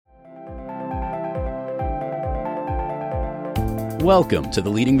Welcome to the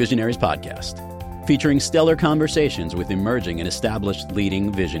Leading Visionaries podcast, featuring stellar conversations with emerging and established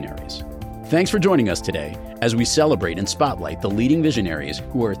leading visionaries. Thanks for joining us today as we celebrate and spotlight the leading visionaries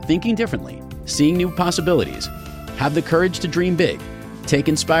who are thinking differently, seeing new possibilities, have the courage to dream big, take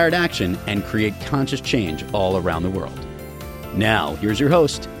inspired action, and create conscious change all around the world. Now, here's your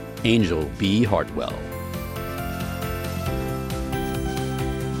host, Angel B. Hartwell.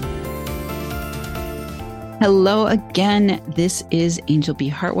 Hello again. This is Angel B.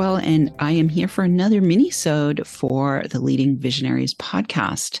 Hartwell, and I am here for another mini-sode for the Leading Visionaries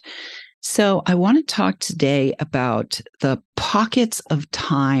podcast. So I want to talk today about the pockets of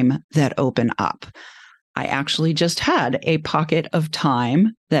time that open up. I actually just had a pocket of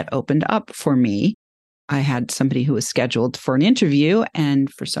time that opened up for me. I had somebody who was scheduled for an interview,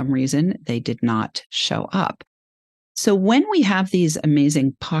 and for some reason, they did not show up. So when we have these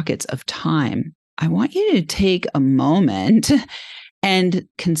amazing pockets of time, I want you to take a moment and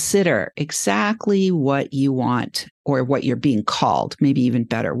consider exactly what you want or what you're being called, maybe even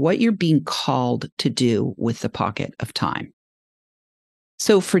better, what you're being called to do with the pocket of time.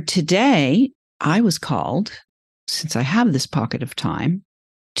 So for today, I was called, since I have this pocket of time,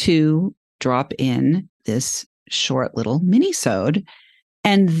 to drop in this short little mini-sode.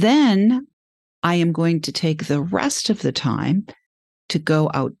 And then I am going to take the rest of the time to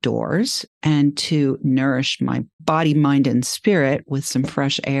go outdoors and to nourish my body, mind, and spirit with some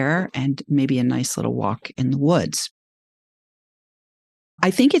fresh air and maybe a nice little walk in the woods.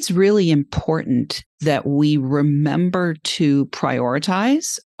 I think it's really important that we remember to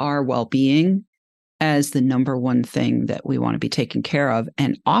prioritize our well-being as the number one thing that we want to be taking care of.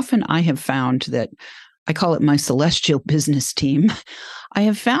 And often I have found that I call it my celestial business team. I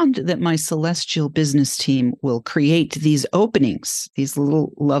have found that my celestial business team will create these openings, these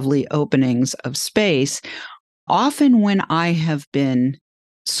little lovely openings of space, often when I have been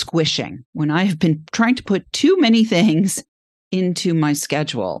squishing, when I have been trying to put too many things into my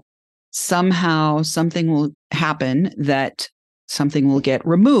schedule. Somehow something will happen that something will get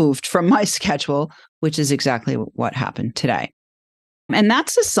removed from my schedule, which is exactly what happened today. And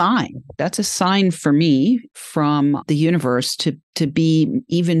that's a sign. That's a sign for me from the universe to be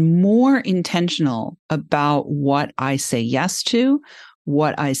even more intentional about what I say yes to,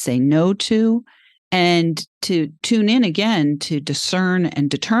 what I say no to, and to tune in again to discern and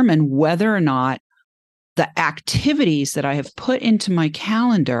determine whether or not the activities that I have put into my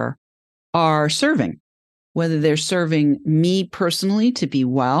calendar are serving, whether they're serving me personally to be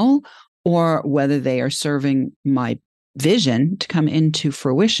well, or whether they are serving my vision to come into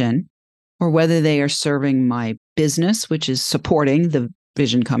fruition, or whether they are serving my business, which is supporting the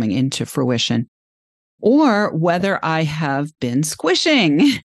vision coming into fruition, or whether I have been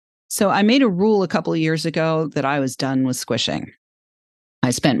squishing. So I made a rule a couple of years ago that I was done with squishing.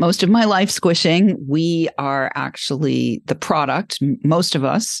 I spent most of my life squishing. We are actually the product, most of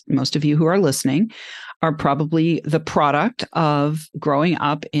us, most of you who are listening, are probably the product of growing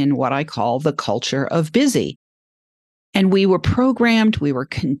up in what I call the culture of busy. And we were programmed, we were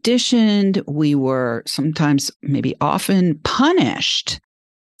conditioned, we were sometimes, maybe often punished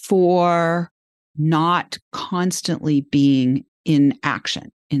for not constantly being in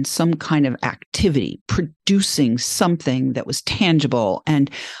action, in some kind of activity, producing something that was tangible and,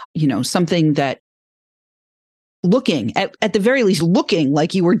 something that looking at the very least, looking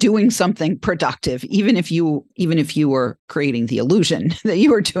like you were doing something productive, even if you were creating the illusion that you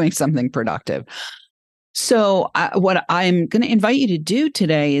were doing something productive. So what I'm going to invite you to do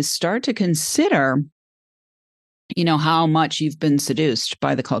today is start to consider, how much you've been seduced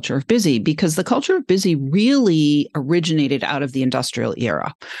by the culture of busy, because the culture of busy really originated out of the industrial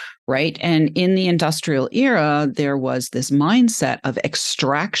era, right? And in the industrial era, there was this mindset of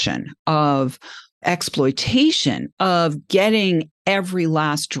extraction, of exploitation, of getting every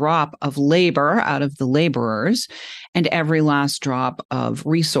last drop of labor out of the laborers and every last drop of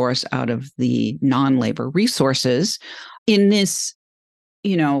resource out of the non-labor resources in this,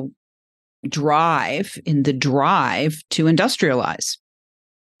 drive to industrialize.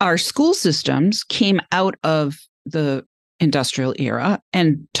 Our school systems came out of the industrial era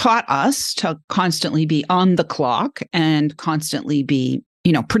and taught us to constantly be on the clock and constantly be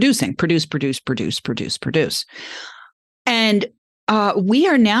producing, produce. And we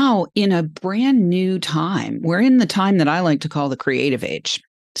are now in a brand new time. We're in the time that I like to call the creative age.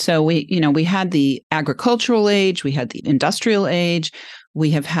 So we had the agricultural age, we had the industrial age,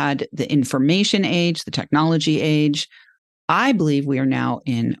 we have had the information age, the technology age. I believe we are now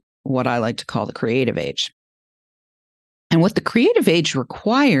in what I like to call the creative age. And what the creative age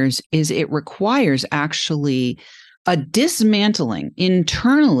requires is it requires actually a dismantling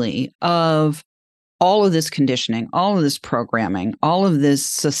internally of all of this conditioning, all of this programming, all of this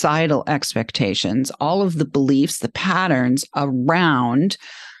societal expectations, all of the beliefs, the patterns around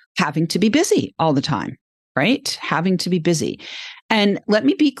having to be busy all the time, right? Having to be busy. And let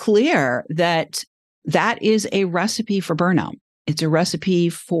me be clear that that is a recipe for burnout. It's a recipe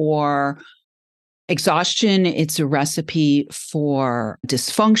for exhaustion. It's a recipe for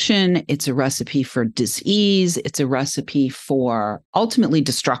dysfunction. It's a recipe for disease. It's a recipe for ultimately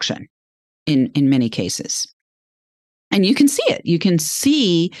destruction in many cases. And you can see it. You can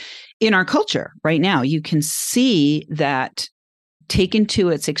see in our culture right now, you can see that taken to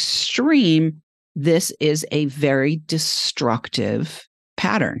its extreme, this is a very destructive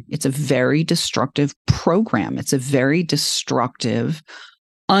pattern. It's a very destructive program. It's a very destructive,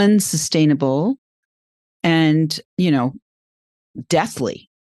 unsustainable, and, deathly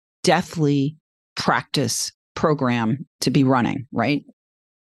practice program to be running, right?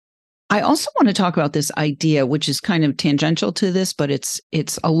 I also want to talk about this idea, which is kind of tangential to this, but it's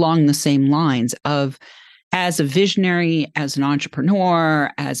along the same lines of, as a visionary, as an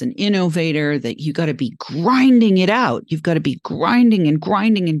entrepreneur, as an innovator, that you got to be grinding it out. You've got to be grinding and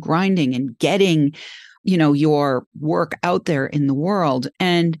grinding and grinding and getting, your work out there in the world.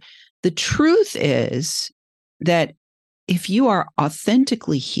 And the truth is that if you are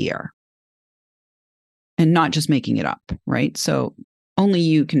authentically here and not just making it up, right? So only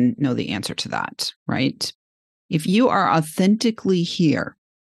you can know the answer to that, right? If you are authentically here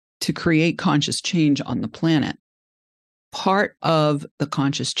to create conscious change on the planet, part of the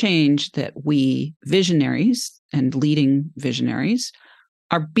conscious change that we visionaries and leading visionaries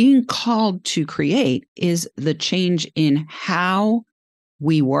are being called to create is the change in how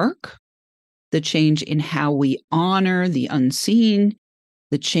we work, the change in how we honor the unseen,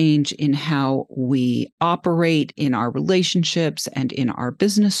 the change in how we operate in our relationships and in our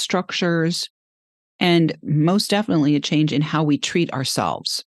business structures, and most definitely a change in how we treat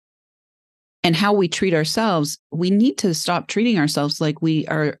ourselves. And how we treat ourselves, we need to stop treating ourselves like we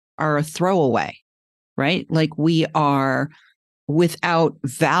are a throwaway, right? Like we are without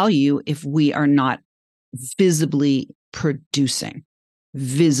value if we are not visibly producing,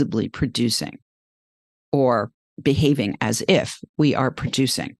 or behaving as if we are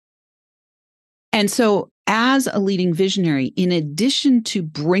producing. And so as a leading visionary, in addition to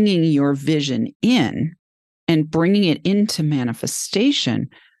bringing your vision in and bringing it into manifestation,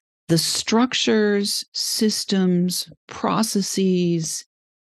 the structures, systems, processes,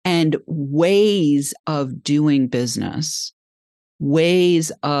 and ways of doing business,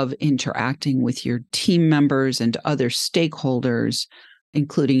 ways of interacting with your team members and other stakeholders,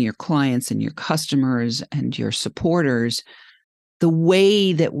 including your clients and your customers and your supporters, the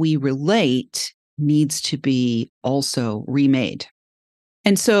way that we relate needs to be also remade.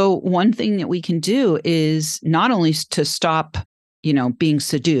 And so one thing that we can do is not only to stop, being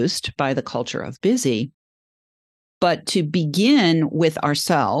seduced by the culture of busy, but to begin with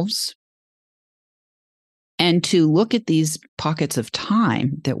ourselves and to look at these pockets of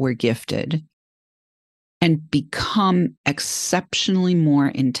time that we're gifted and become exceptionally more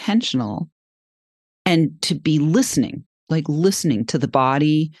intentional, and to be listening to the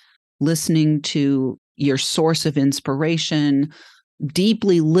body, listening to your source of inspiration,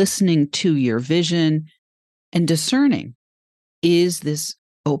 deeply listening to your vision, and discerning, is this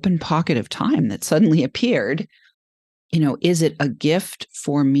open pocket of time that suddenly appeared, is it a gift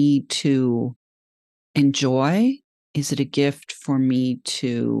for me to enjoy? Is it a gift for me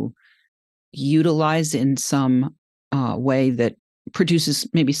to utilize in some way that produces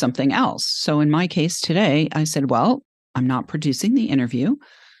maybe something else? So in my case today, I said, well, I'm not producing the interview,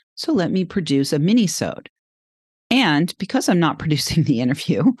 so let me produce a mini-sode. And because I'm not producing the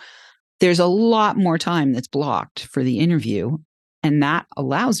interview, there's a lot more time that's blocked for the interview. And that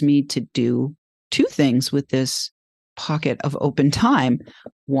allows me to do two things with this pocket of open time.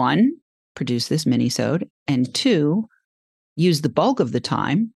 One, produce this mini-sode, and two, use the bulk of the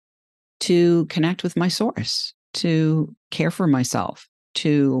time to connect with my source, to care for myself,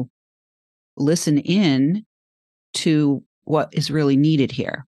 to listen in to what is really needed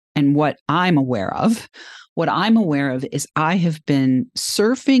here. And what I'm aware of is I have been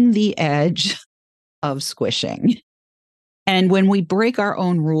surfing the edge of squishing. And when we break our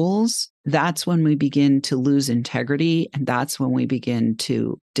own rules, that's when we begin to lose integrity. And that's when we begin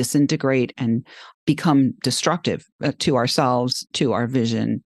to disintegrate and become destructive to ourselves, to our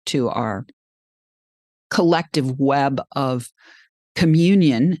vision, to our collective web of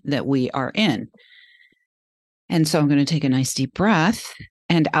communion that we are in. And so I'm going to take a nice deep breath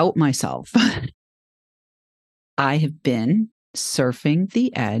and out myself. I have been surfing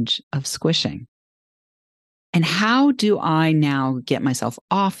the edge of squishing. And how do I now get myself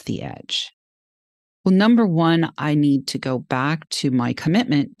off the edge? Well, number one, I need to go back to my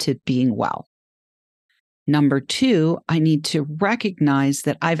commitment to being well. Number two, I need to recognize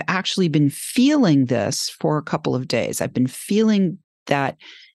that I've actually been feeling this for a couple of days. I've been feeling that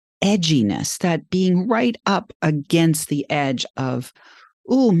edginess, that being right up against the edge of,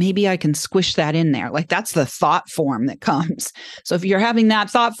 oh, maybe I can squish that in there. Like that's the thought form that comes. So if you're having that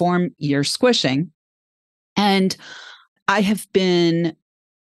thought form, you're squishing. And I have been,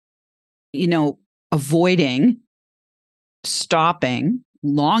 avoiding stopping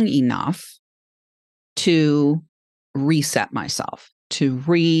long enough to reset myself, to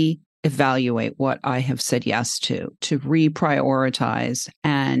reevaluate what I have said yes to reprioritize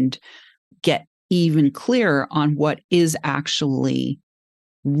and get even clearer on what is actually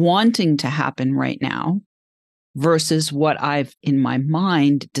wanting to happen right now versus what I've in my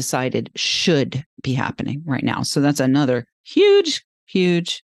mind decided should be happening right now. So that's another huge,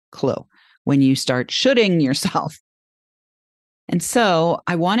 huge clue when you start shoulding yourself. And so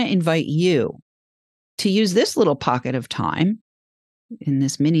I want to invite you to use this little pocket of time in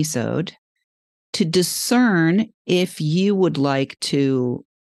this mini-sode to discern if you would like to,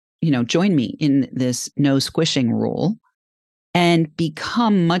 join me in this no squishing rule and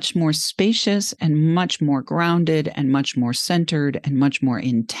become much more spacious and much more grounded and much more centered and much more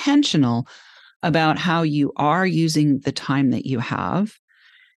intentional about how you are using the time that you have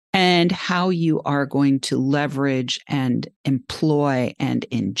and how you are going to leverage and employ and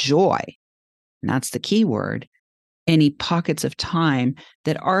enjoy, and that's the key word, any pockets of time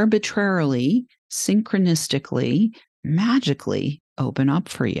that arbitrarily, synchronistically, magically open up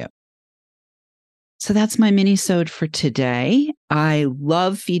for you. So that's my mini-sode for today. I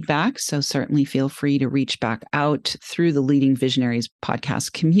love feedback, so certainly feel free to reach back out through the Leading Visionaries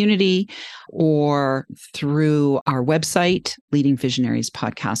podcast community or through our website,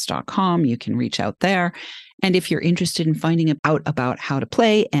 leadingvisionariespodcast.com. You can reach out there. And if you're interested in finding out about how to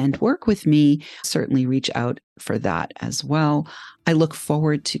play and work with me, certainly reach out for that as well. I look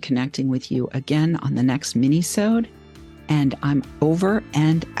forward to connecting with you again on the next mini-sode. And I'm over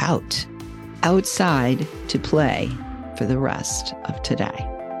and out. Outside to play for the rest of today.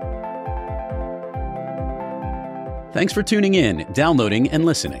 Thanks for tuning in, downloading, and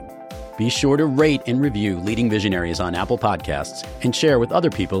listening. Be sure to rate and review Leading Visionaries on Apple Podcasts and share with other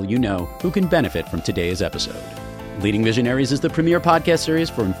people you know who can benefit from today's episode. Leading Visionaries is the premier podcast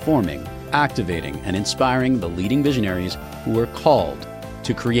series for informing, activating, and inspiring the leading visionaries who are called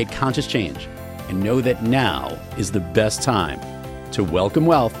to create conscious change and know that now is the best time to welcome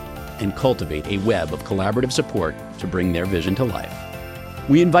wealth and cultivate a web of collaborative support to bring their vision to life.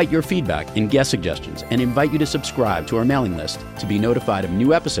 We invite your feedback and guest suggestions and invite you to subscribe to our mailing list to be notified of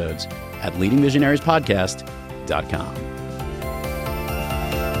new episodes at leadingvisionariespodcast.com.